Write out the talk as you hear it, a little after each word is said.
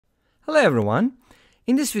Hello everyone.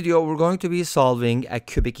 In this video we're going to be solving a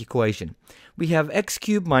cubic equation. We have x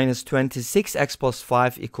cubed minus 26x plus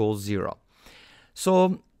 5 equals 0.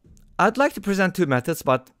 So I'd like to present two methods,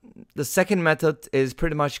 but the second method is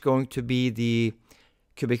pretty much going to be the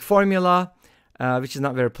cubic formula, which is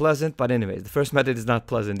not very pleasant, but anyways, the first method is not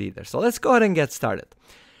pleasant either. So let's go ahead and get started.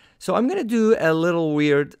 So I'm going to do a little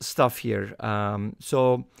weird stuff here.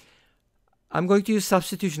 So I'm going to use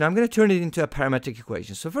substitution. I'm going to turn it into a parametric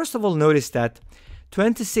equation. So first of all, notice that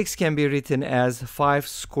 26 can be written as 5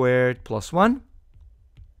 squared plus 1.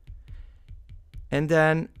 And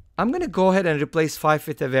then I'm going to go ahead and replace 5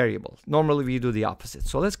 with a variable. Normally we do the opposite.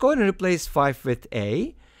 So let's go ahead and replace 5 with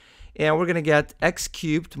a. And we're going to get x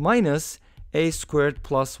cubed minus a squared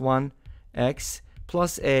plus 1x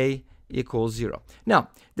plus a equals 0. Now,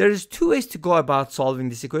 there's two ways to go about solving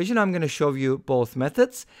this equation. I'm going to show you both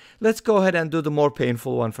methods. Let's go ahead and do the more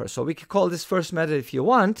painful one first. So we can call this first method if you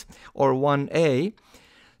want, or 1a.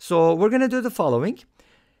 So we're going to do the following.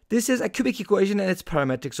 This is a cubic equation and it's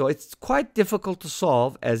parametric, so it's quite difficult to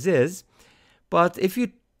solve as is. But if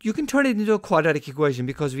you can turn it into a quadratic equation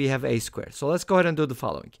because we have a squared. So let's go ahead and do the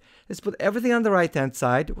following. Let's put everything on the right hand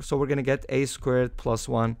side. So we're going to get a squared plus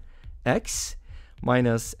 1x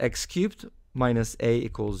minus x cubed minus a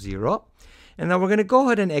equals 0. And now we're going to go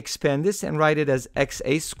ahead and expand this and write it as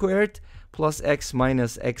xa squared plus x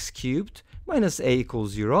minus x cubed minus a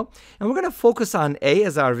equals 0. And we're going to focus on a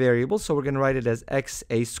as our variable. So we're going to write it as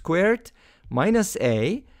xa squared minus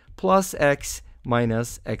a plus x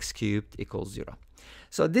minus x cubed equals 0.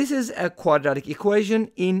 So this is a quadratic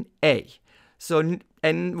equation in a. So,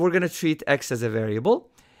 and we're going to treat x as a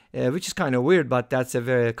variable, which is kind of weird, but that's a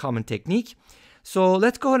very common technique. So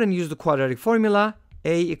let's go ahead and use the quadratic formula.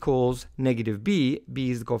 A equals negative b. B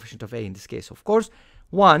is the coefficient of a in this case, of course.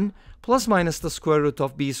 1 plus minus the square root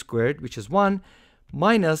of b squared, which is 1,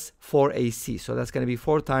 minus 4ac. So that's going to be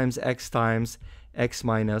 4 times x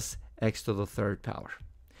minus x to the third power.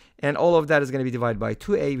 And all of that is going to be divided by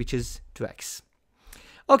 2a, which is 2x.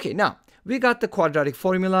 Okay, now we got the quadratic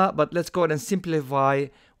formula, but let's go ahead and simplify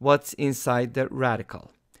what's inside the radical,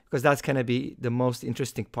 because that's going to be the most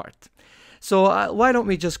interesting part. So why don't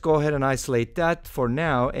we just go ahead and isolate that for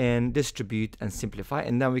now and distribute and simplify,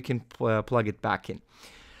 and then we can plug it back in.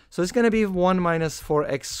 So it's going to be 1 minus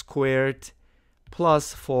 4x squared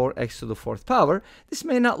plus 4x to the fourth power. This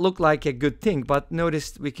may not look like a good thing, but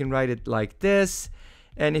notice we can write it like this.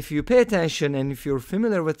 And if you pay attention and if you're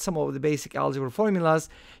familiar with some of the basic algebra formulas,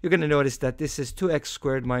 you're going to notice that this is 2x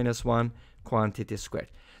squared minus 1 quantity squared.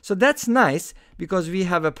 So that's nice because we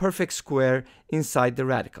have a perfect square inside the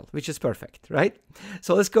radical, which is perfect, right?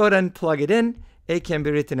 So let's go ahead and plug it in. A can be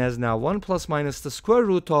written as now 1 plus minus the square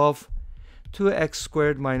root of 2x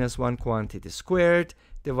squared minus 1 quantity squared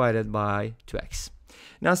divided by 2x.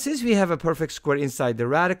 Now, since we have a perfect square inside the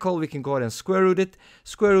radical, we can go ahead and square root it.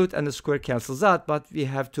 Square root and the square cancels out, but we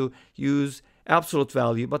have to use absolute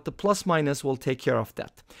value, but the plus minus will take care of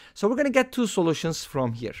that. So we're going to get two solutions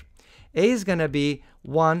from here. A is going to be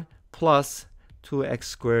 1 plus 2x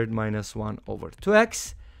squared minus 1 over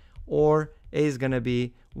 2x, or a is going to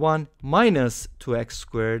be 1 minus 2x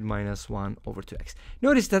squared minus 1 over 2x.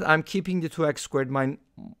 Notice that I'm keeping the 2x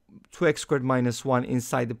squared minus 1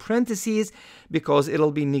 inside the parentheses because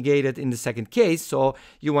it'll be negated in the second case, so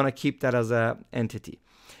you want to keep that as an entity.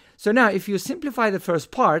 So now if you simplify the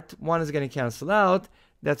first part, 1 is going to cancel out.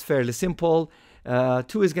 That's fairly simple.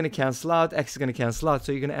 2 is going to cancel out, x is going to cancel out,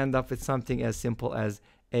 so you're going to end up with something as simple as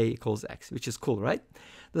a equals x, which is cool, right?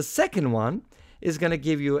 The second one is going to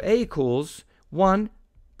give you a equals 1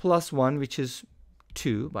 plus 1, which is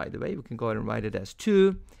 2, by the way. We can go ahead and write it as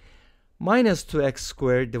 2 minus 2x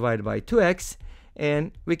squared divided by 2x,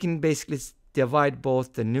 and we can basically divide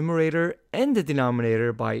both the numerator and the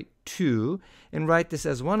denominator by 2 and write this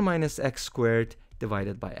as 1 minus x squared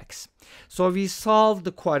divided by x. So we solved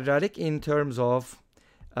the quadratic in terms of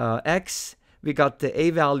x. We got the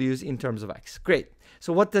a values in terms of x. Great.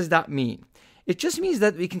 So what does that mean? It just means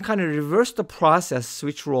that we can kind of reverse the process,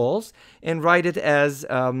 switch roles, and write it as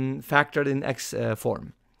factored in x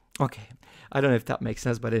form. Okay, I don't know if that makes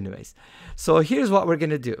sense, but anyways. So here's what we're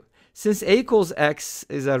going to do. Since a equals x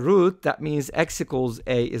is a root, that means x equals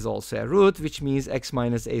a is also a root, which means x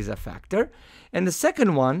minus a is a factor. And the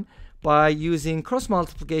second one, by using cross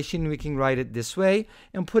multiplication, we can write it this way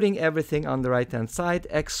and putting everything on the right hand side,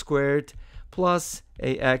 x squared plus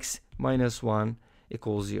ax minus 1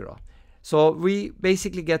 equals 0. So we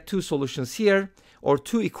basically get two solutions here, or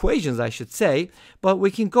two equations I should say, but we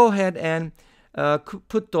can go ahead and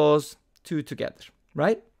put those two together,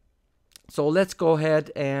 right? So let's go ahead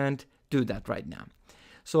and do that right now.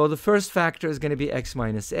 So the first factor is going to be x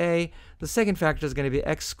minus a. The second factor is going to be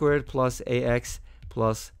x squared plus ax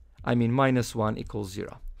minus 1 equals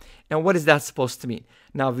 0. And what is that supposed to mean?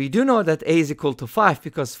 Now, we do know that a is equal to 5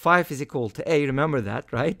 because 5 is equal to a. Remember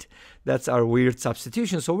that, right? That's our weird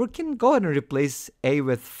substitution. So we can go ahead and replace a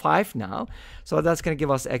with 5 now. So that's going to give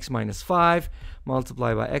us x minus 5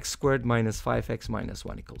 multiplied by x squared minus 5x minus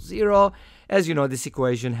 1 equals 0. As you know, this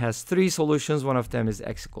equation has 3 solutions. One of them is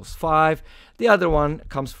x equals 5. The other one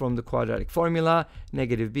comes from the quadratic formula,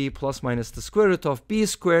 negative b plus minus the square root of b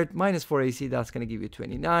squared minus 4ac. That's going to give you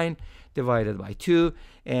 29 divided by 2.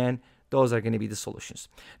 And those are going to be the solutions.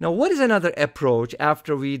 Now, what is another approach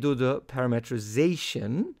after we do the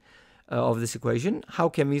parameterization of this equation? How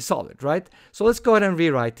can we solve it, right? So let's go ahead and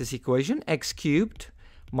rewrite this equation. X cubed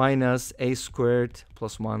minus a squared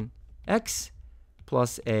plus 1x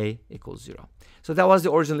plus a equals 0. So that was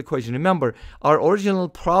the original equation. Remember, our original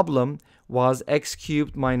problem was x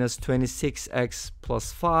cubed minus 26x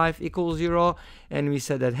plus 5 equals 0. And we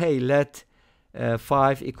said that, hey, let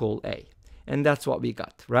 5 equal a. And that's what we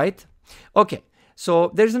got, right? Okay,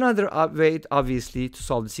 so there's another way, obviously, to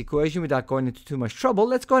solve this equation without going into too much trouble.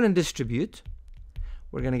 Let's go ahead and distribute.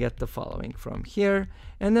 We're going to get the following from here.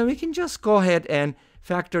 And then we can just go ahead and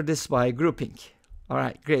factor this by grouping. All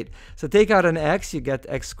right, great. So take out an x, you get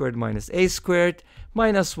x squared minus a squared.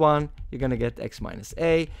 Minus 1, you're going to get x minus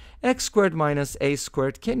a. X squared minus a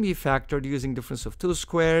squared can be factored using difference of two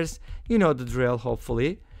squares. You know the drill,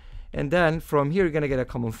 hopefully. And then from here, you're going to get a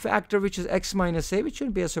common factor, which is x minus a, which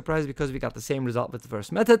shouldn't be a surprise because we got the same result with the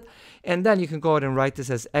first method. And then you can go ahead and write this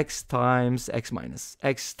as x times x minus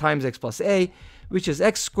x times x plus a, which is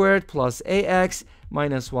x squared plus ax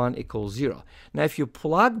minus 1 equals 0. Now, if you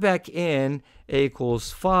plug back in a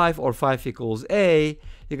equals 5 or 5 equals a,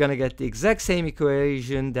 you're going to get the exact same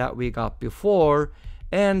equation that we got before,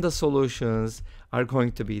 and the solutions are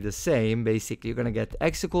going to be the same. Basically, you're going to get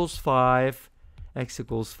x equals 5,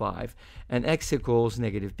 and x equals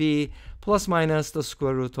negative b plus minus the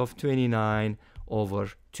square root of 29 over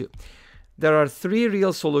 2. There are 3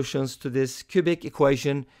 real solutions to this cubic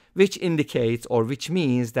equation, which indicates, or which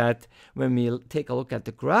means that when we take a look at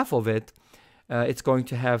the graph of it, it's going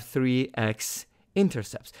to have 3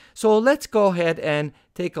 x-intercepts. So let's go ahead and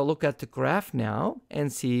take a look at the graph now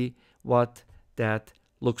and see what that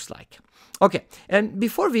looks like. Okay, and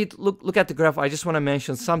before we look at the graph, I just want to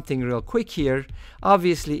mention something real quick here.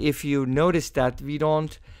 Obviously, if you notice that we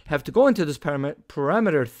don't have to go into this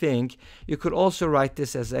parameter thing, you could also write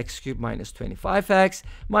this as x cubed minus 25x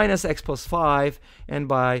minus x plus 5, and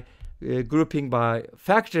by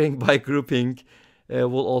factoring by grouping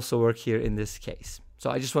will also work here in this case. So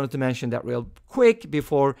I just wanted to mention that real quick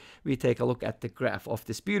before we take a look at the graph of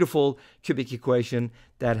this beautiful cubic equation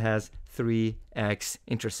that has 3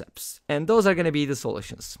 x-intercepts. And those are going to be the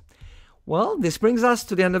solutions. Well, this brings us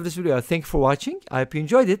to the end of this video. Thank you for watching. I hope you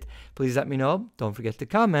enjoyed it. Please let me know. Don't forget to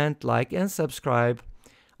comment, like, and subscribe.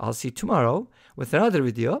 I'll see you tomorrow with another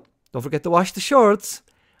video. Don't forget to watch the shorts.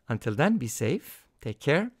 Until then, be safe, take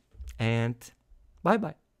care, and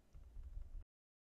bye-bye.